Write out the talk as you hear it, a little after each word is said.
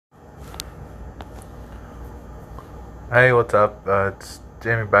Hey, what's up? It's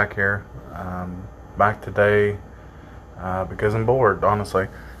Jamie back here. Back today because I'm bored, honestly.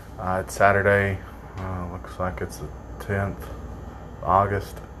 It's Saturday. Looks like it's the 10th of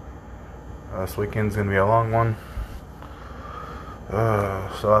August. This weekend's going to be a long one.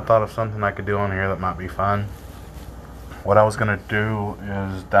 So I thought of something I could do on here that might be fun. What I was going to do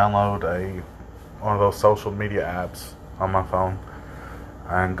is download one of those social media apps on my phone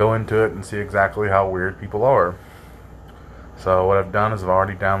and go into it and see exactly how weird people are. So what I've done is I've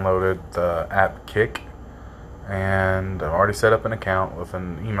already downloaded the app Kick, and I've already set up an account with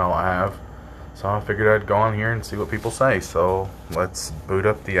an email I have. So I figured I'd go on here and see what people say. So let's boot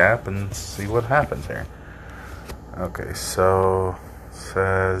up the app and see what happens here. Okay, so it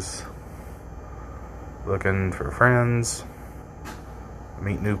says looking for friends,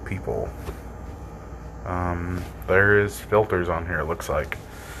 meet new people. There is filters on here, it looks like.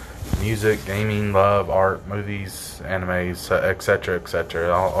 Music, gaming, love, art, movies, animes, etc., etc.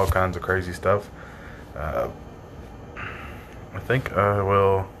 All kinds of crazy stuff. Uh, I think I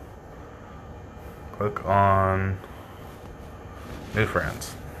will click on new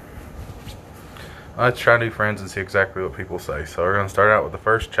friends. Let's try new friends and see exactly what people say. So we're going to start out with the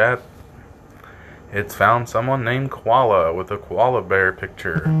first chat. It's found someone named Koala with a koala bear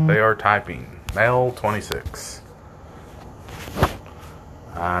picture. They are typing. Male 26.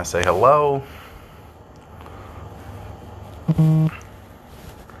 I say hello.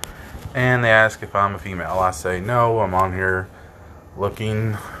 And they ask if I'm a female. I say no, I'm on here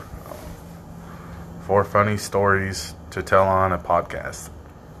looking for funny stories to tell on a podcast.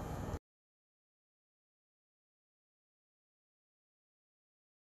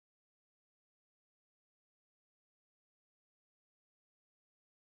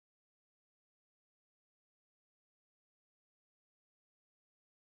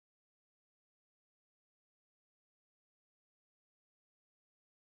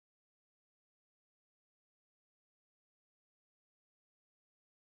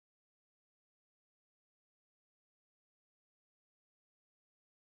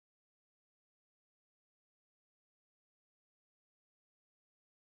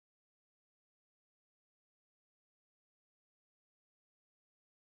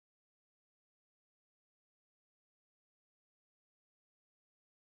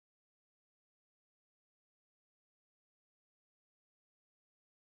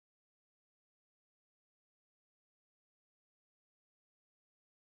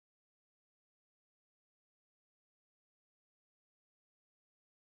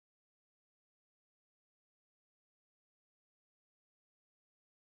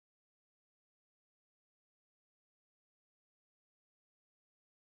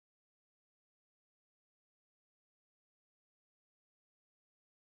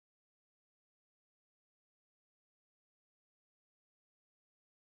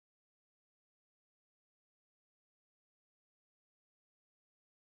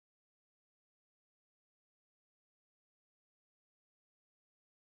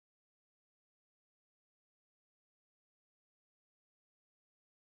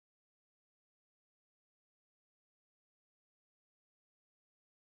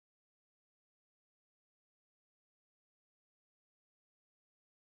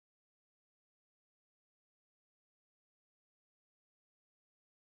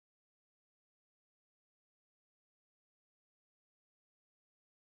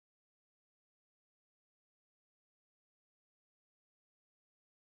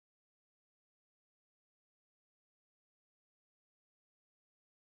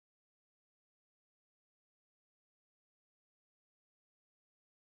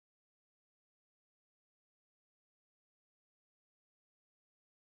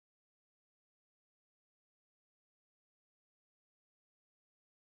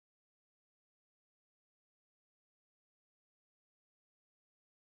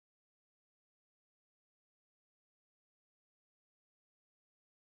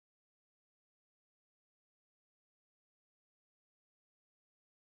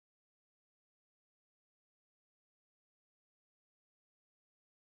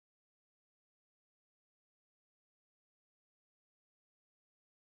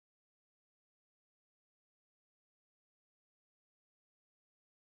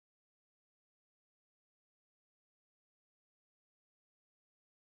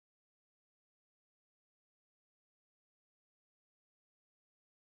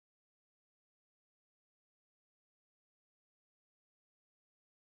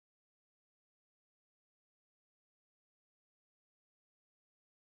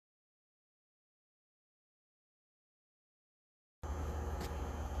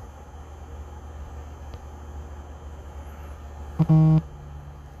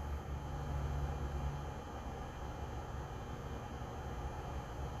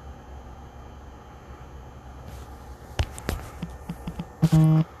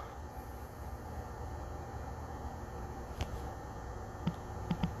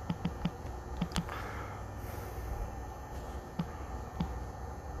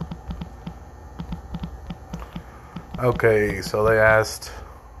 Okay, so they asked,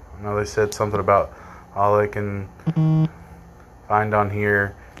 they said something about all they can find on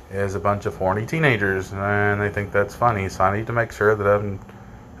here is a bunch of horny teenagers, and they think that's funny, so I need to make sure that I'm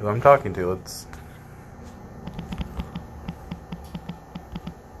who I'm talking to. Let's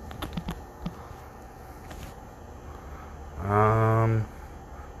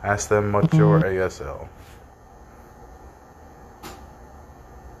ask them what's your ASL.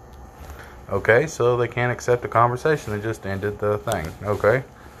 Okay, so they can't accept the conversation. They just ended the thing. Okay.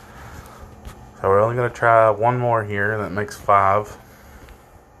 So we're only going to try one more here. That makes 5.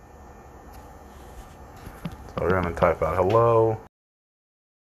 So we're going to type out hello.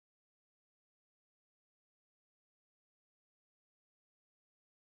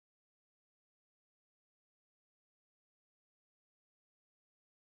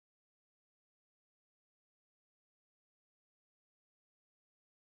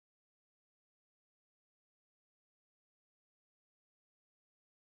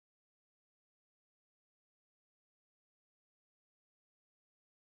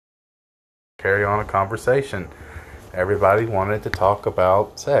 Carry on a conversation. Everybody wanted to talk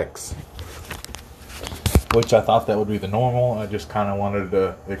about sex, which I thought that would be the normal. I just kind of wanted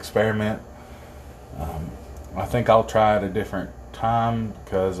to experiment. I think I'll try at a different time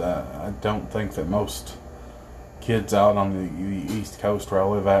because I don't think that most kids out on the East Coast where I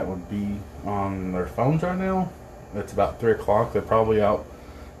live at would be on their phones right now. It's about 3 o'clock. They're probably out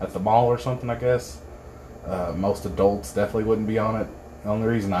at the mall or something, I guess. Most adults definitely wouldn't be on it. The only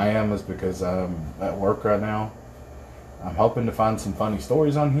reason I am is because I'm at work right now. I'm hoping to find some funny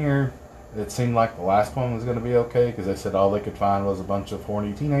stories on here. It seemed like the last one was going to be okay because they said all they could find was a bunch of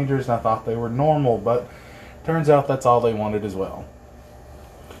horny teenagers, and I thought they were normal, but turns out that's all they wanted as well.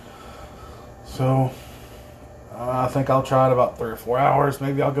 So I think I'll try it about 3 or 4 hours.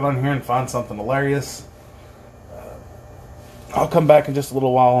 Maybe I'll get on here and find something hilarious. I'll come back in just a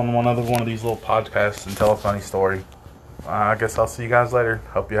little while on one of these little podcasts and tell a funny story. I guess I'll see you guys later.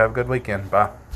 Hope you have a good weekend. Bye.